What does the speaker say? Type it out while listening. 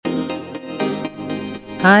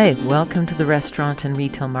Hi, welcome to the Restaurant and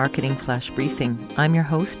Retail Marketing Flash Briefing. I'm your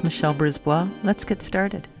host, Michelle Brisbois. Let's get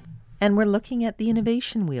started. And we're looking at the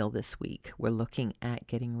innovation wheel this week. We're looking at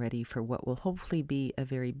getting ready for what will hopefully be a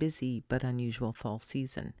very busy but unusual fall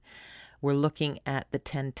season. We're looking at the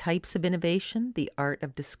 10 types of innovation, the art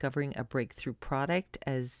of discovering a breakthrough product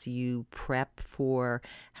as you prep for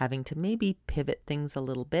having to maybe pivot things a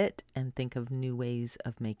little bit and think of new ways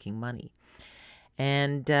of making money.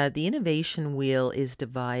 And the innovation wheel is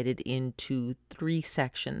divided into 3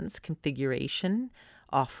 sections: configuration,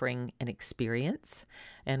 offering, and experience.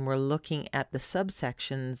 And we're looking at the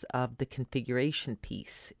subsections of the configuration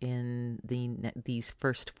piece in these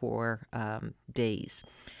first 4 days.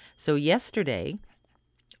 So yesterday,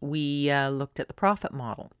 we looked at the profit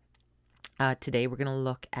model. Today, we're going to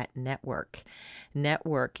look at network.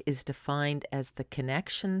 Network is defined as the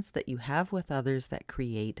connections that you have with others that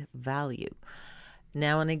create value.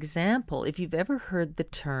 Now, an example, if you've ever heard the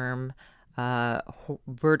term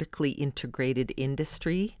vertically integrated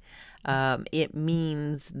industry, it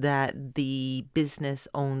means that the business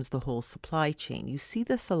owns the whole supply chain. You see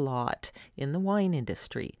this a lot in the wine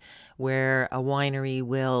industry, where a winery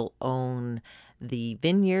will own the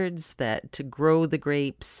vineyards to grow the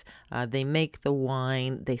grapes, they make the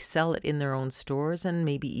wine, they sell it in their own stores, and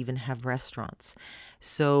maybe even have restaurants.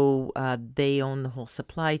 So they own the whole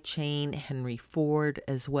supply chain. Henry Ford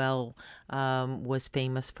as well was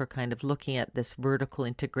famous for kind of looking at this vertical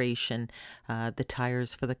integration, the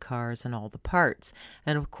tires for the cars and all the parts.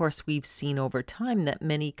 And of course, we've seen over time that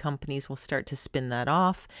many companies will start to spin that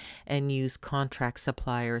off and use contract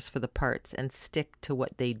suppliers for the parts and stick to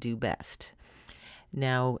what they do best.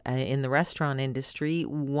 Now, in the restaurant industry,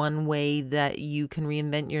 one way that you can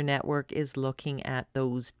reinvent your network is looking at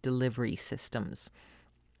those delivery systems,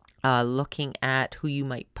 looking at who you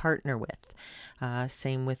might partner with.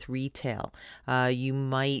 Same with retail. You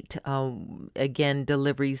might, again,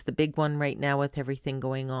 delivery's the big one right now with everything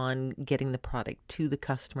going on, getting the product to the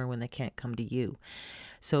customer when they can't come to you.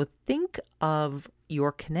 So think of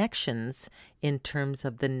your connections in terms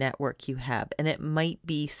of the network you have. And it might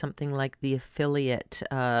be something like the affiliate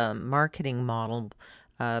marketing model,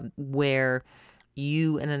 where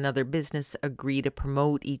you and another business agree to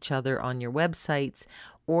promote each other on your websites.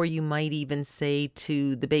 Or you might even say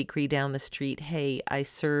to the bakery down the street, hey, I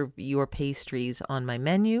serve your pastries on my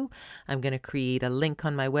menu. I'm going to create a link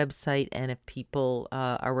on my website. And if people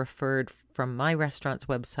are referred from my restaurant's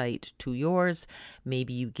website to yours,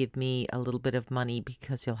 maybe you give me a little bit of money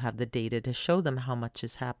because you'll have the data to show them how much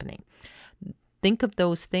is happening. Think of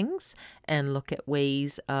those things and look at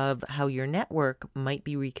ways of how your network might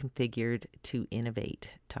be reconfigured to innovate.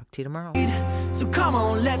 Talk to you tomorrow. So come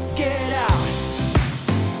on, let's get out.